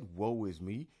said, "Woe is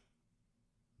me,"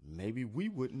 maybe we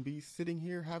wouldn't be sitting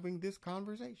here having this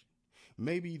conversation.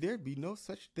 Maybe there'd be no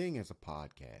such thing as a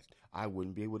podcast. I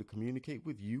wouldn't be able to communicate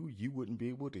with you. You wouldn't be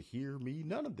able to hear me.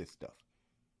 None of this stuff.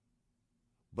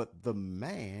 But the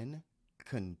man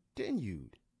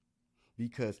continued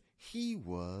because he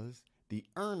was the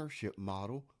earnership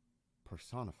model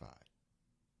personified.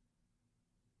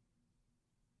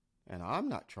 And I'm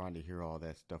not trying to hear all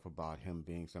that stuff about him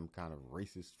being some kind of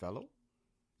racist fellow.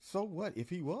 So what if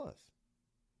he was?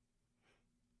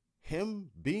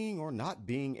 Him being or not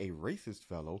being a racist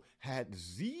fellow had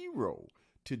zero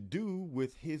to do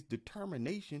with his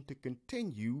determination to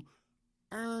continue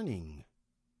earning.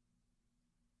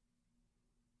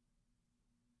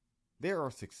 There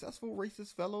are successful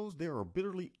racist fellows. There are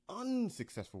bitterly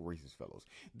unsuccessful racist fellows.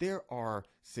 There are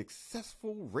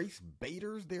successful race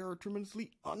baiters. There are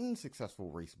tremendously unsuccessful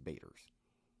race baiters.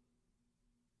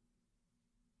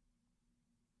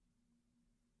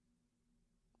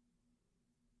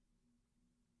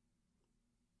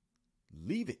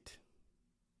 Leave it.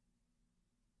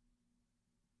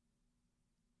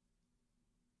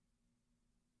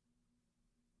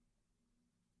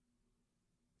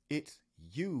 It's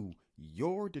you,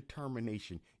 your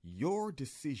determination, your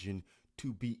decision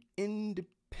to be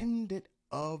independent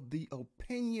of the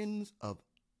opinions of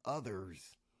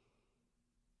others.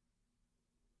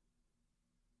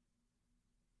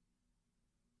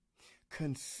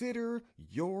 Consider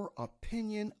your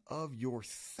opinion of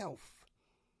yourself.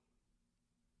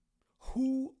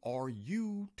 Who are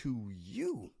you to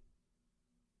you?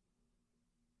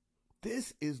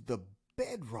 This is the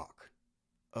bedrock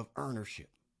of earnership.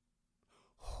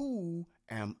 Who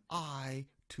am I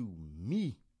to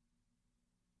me?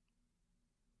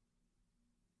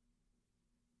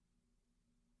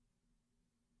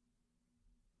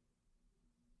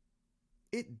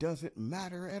 It doesn't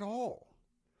matter at all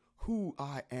who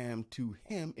I am to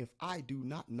him if I do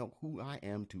not know who I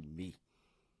am to me.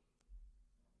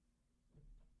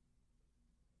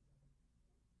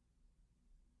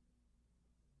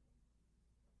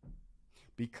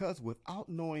 Because without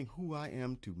knowing who I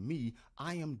am to me,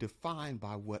 I am defined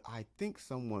by what I think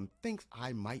someone thinks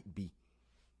I might be.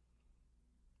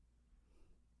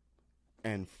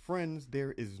 And friends,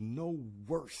 there is no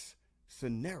worse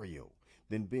scenario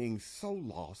than being so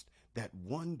lost that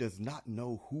one does not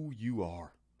know who you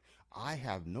are. I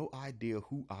have no idea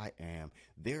who I am.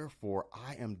 Therefore,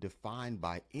 I am defined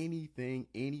by anything,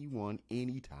 anyone,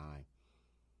 anytime.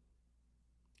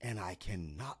 And I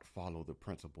cannot follow the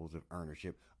principles of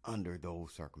earnership under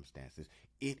those circumstances.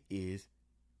 It is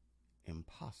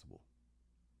impossible.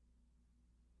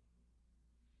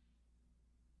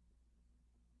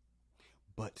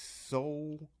 But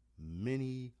so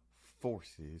many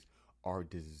forces are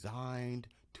designed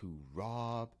to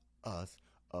rob us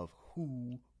of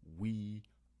who we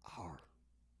are.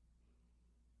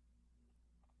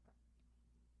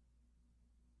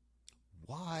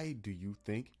 Why do you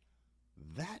think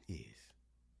that is?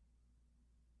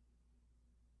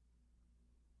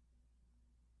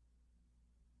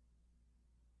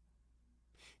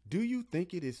 Do you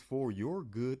think it is for your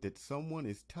good that someone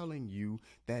is telling you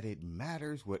that it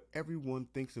matters what everyone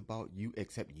thinks about you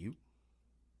except you?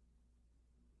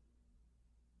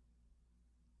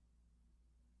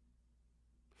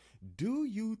 Do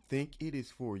you think it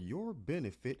is for your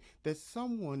benefit that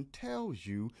someone tells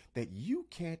you that you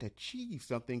can't achieve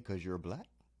something because you're black?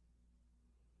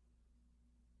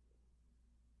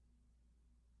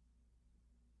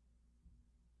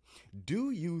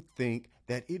 Do you think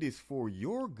that it is for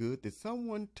your good that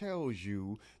someone tells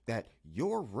you that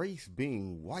your race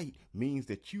being white means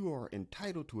that you are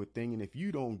entitled to a thing, and if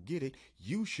you don't get it,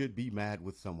 you should be mad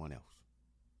with someone else?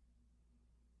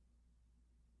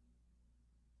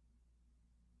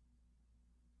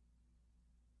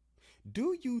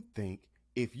 Do you think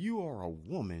if you are a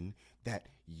woman that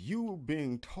you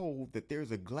being told that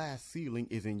there's a glass ceiling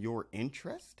is in your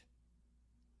interest?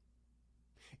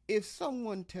 If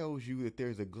someone tells you that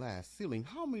there's a glass ceiling,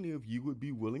 how many of you would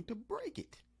be willing to break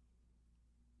it?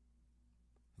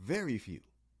 Very few.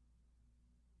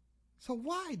 So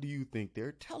why do you think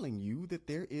they're telling you that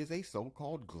there is a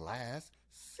so-called glass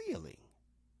ceiling?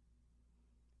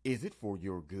 Is it for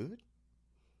your good?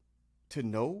 To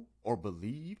know or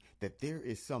believe that there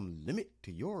is some limit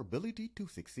to your ability to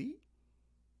succeed?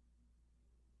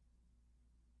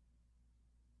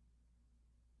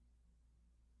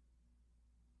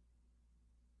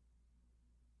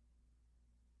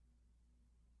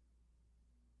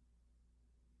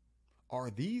 Are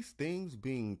these things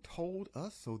being told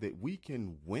us so that we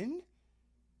can win?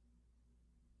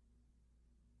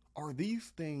 Are these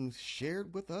things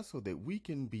shared with us so that we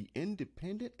can be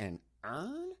independent and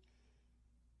earn?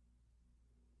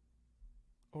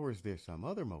 Or is there some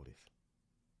other motive?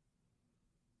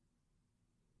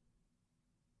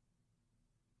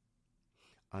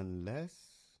 Unless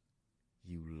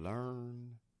you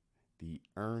learn the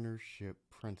earnership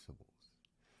principles,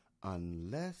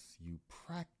 unless you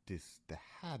practice the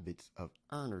habits of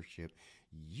earnership,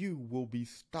 you will be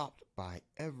stopped by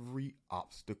every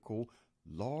obstacle,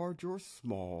 large or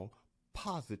small,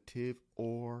 positive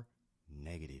or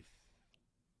negative.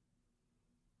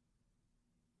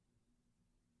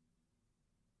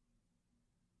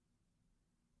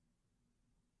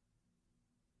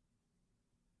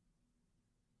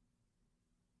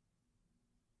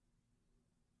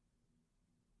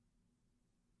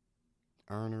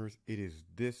 Earners, it is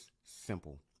this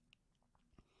simple.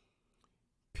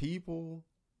 People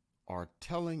are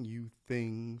telling you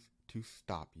things to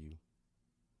stop you.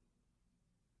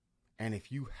 And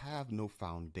if you have no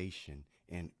foundation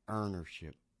in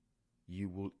earnership, you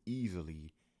will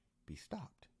easily be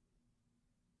stopped.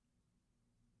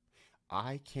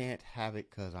 I can't have it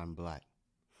because I'm black.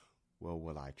 Well,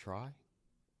 will I try?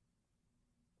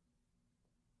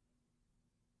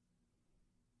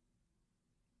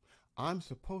 I'm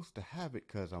supposed to have it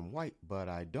because I'm white, but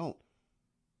I don't.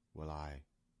 Will I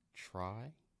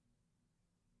try?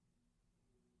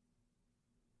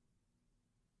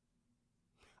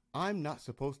 I'm not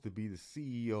supposed to be the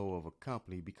CEO of a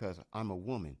company because I'm a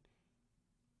woman.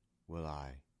 Will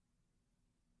I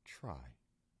try?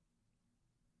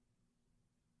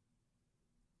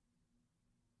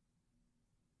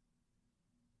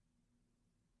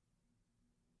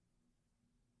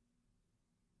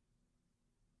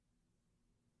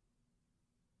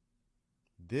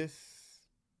 This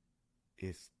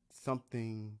is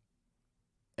something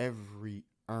every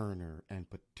earner and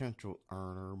potential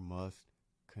earner must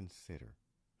consider.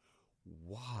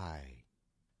 Why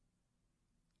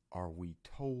are we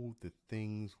told the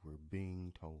things we're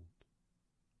being told?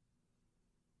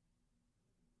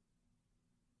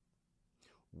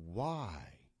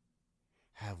 Why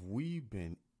have we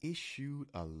been issued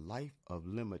a life of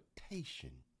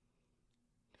limitation?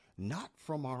 Not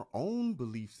from our own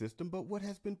belief system, but what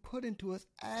has been put into us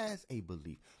as a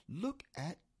belief. Look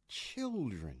at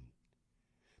children.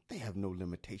 They have no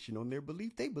limitation on their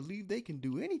belief. They believe they can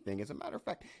do anything. As a matter of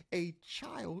fact, a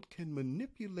child can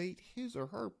manipulate his or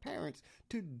her parents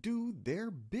to do their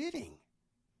bidding.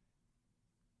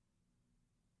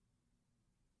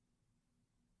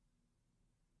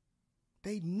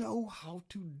 They know how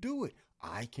to do it.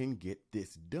 I can get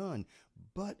this done.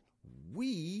 But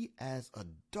we as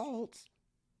adults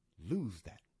lose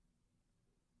that.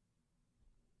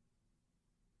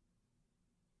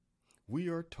 We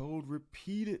are told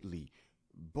repeatedly,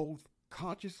 both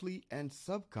consciously and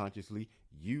subconsciously,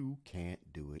 you can't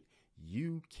do it.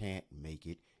 You can't make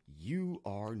it. You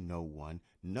are no one.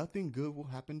 Nothing good will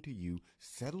happen to you.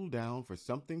 Settle down for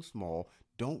something small.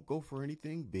 Don't go for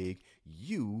anything big.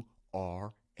 You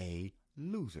are a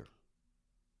loser.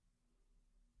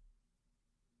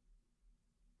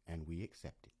 And we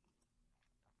accept it.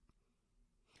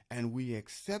 And we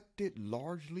accept it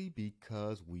largely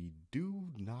because we do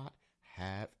not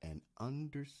have an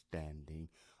understanding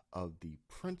of the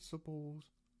principles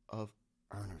of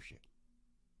earnership.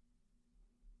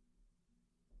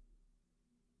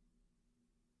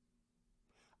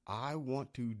 I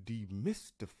want to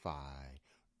demystify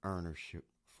earnership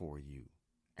for you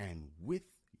and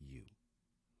with you.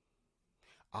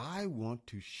 I want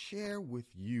to share with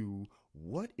you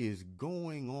what is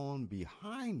going on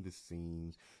behind the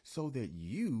scenes so that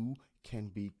you can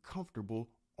be comfortable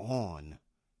on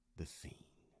the scene.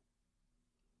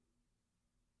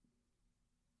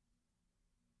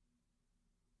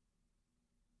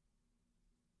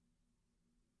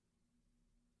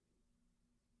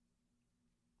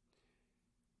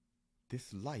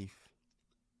 This life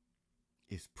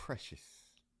is precious,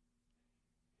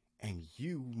 and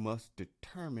you must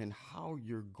determine how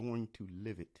you're going to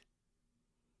live it.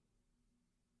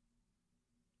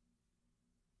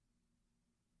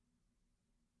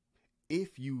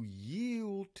 If you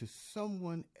yield to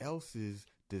someone else's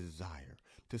desire,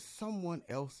 to someone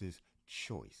else's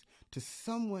choice, to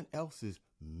someone else's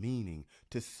meaning,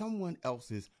 to someone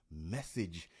else's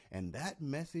message, and that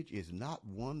message is not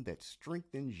one that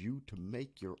strengthens you to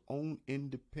make your own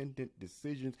independent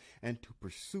decisions and to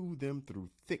pursue them through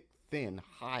thick, thin,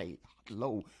 high,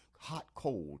 low, hot,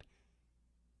 cold,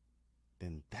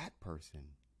 then that person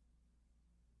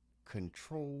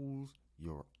controls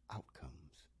your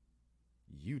outcomes.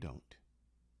 You don't.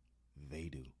 They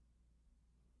do.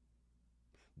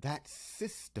 That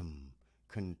system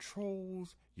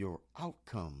controls your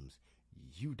outcomes.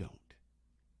 You don't.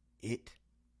 It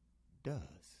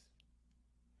does.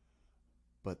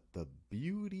 But the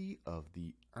beauty of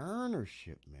the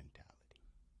earnership mentality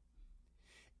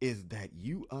is that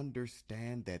you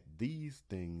understand that these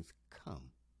things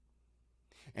come.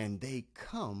 And they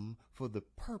come for the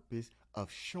purpose of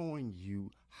showing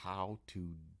you how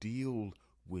to deal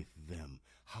with them,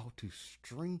 how to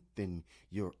strengthen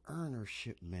your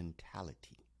earnership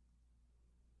mentality.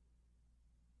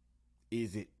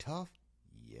 Is it tough?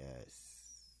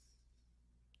 Yes.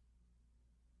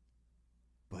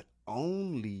 But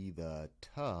only the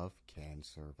tough can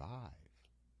survive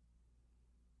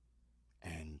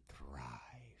and thrive.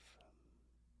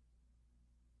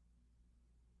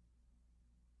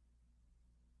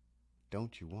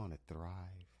 Don't you want to thrive?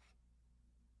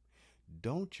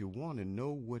 Don't you want to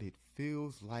know what it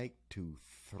feels like to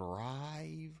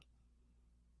thrive?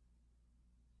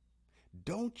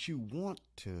 Don't you want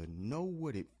to know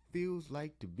what it feels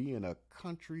like to be in a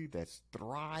country that's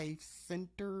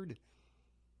thrive-centered?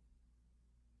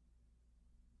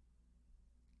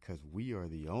 Because we are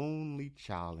the only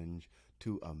challenge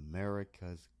to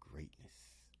America's greatness.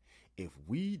 If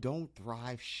we don't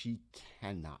thrive, she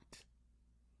cannot.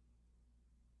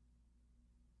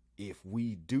 If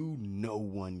we do, no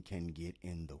one can get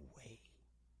in the way.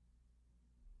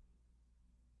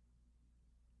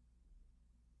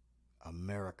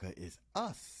 America is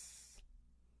us.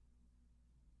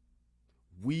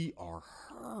 We are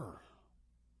her.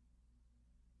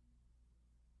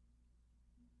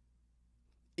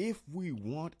 If we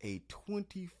want a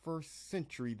 21st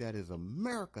century that is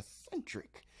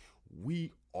America-centric,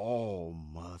 we all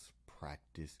must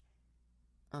practice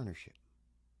earnership.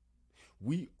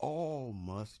 We all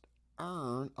must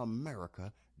earn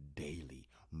America daily,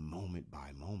 moment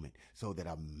by moment, so that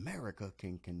America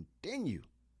can continue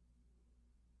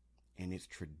in its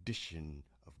tradition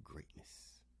of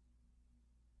greatness.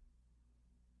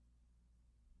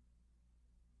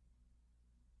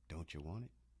 Don't you want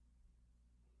it?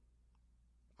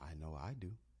 I know I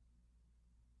do.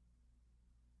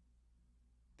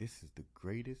 This is the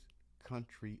greatest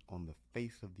country on the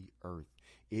face of the earth.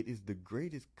 It is the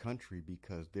greatest country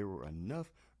because there were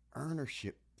enough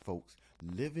earnership folks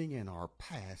living in our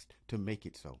past to make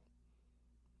it so.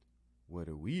 What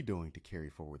are we doing to carry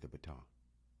forward the baton?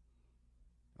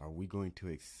 Are we going to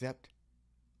accept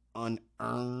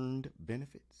unearned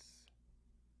benefits?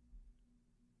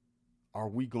 Are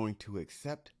we going to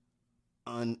accept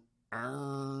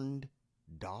unearned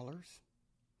dollars?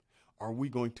 Are we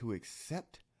going to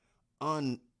accept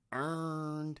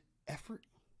unearned effort?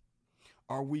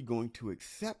 Are we going to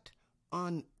accept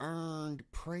unearned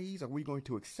praise? Are we going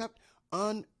to accept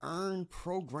unearned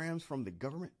programs from the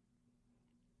government?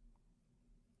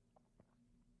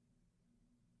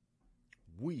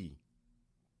 We,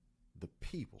 the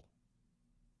people,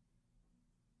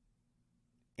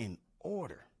 in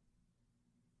order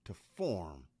to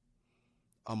form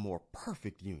a more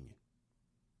perfect union,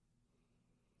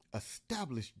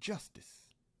 establish justice,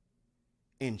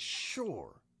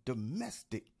 ensure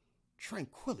domestic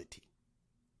tranquility,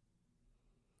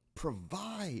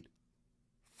 provide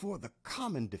for the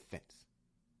common defense,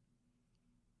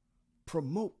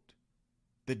 promote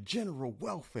the general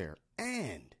welfare,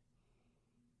 and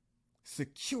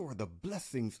secure the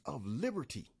blessings of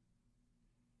liberty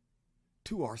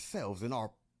to ourselves and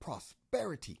our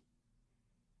prosperity,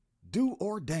 do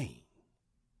ordain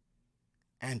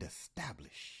and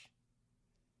establish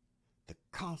the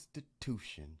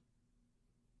Constitution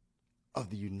of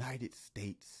the United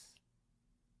States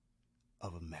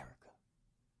of America.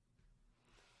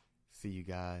 See you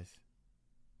guys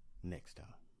next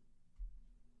time.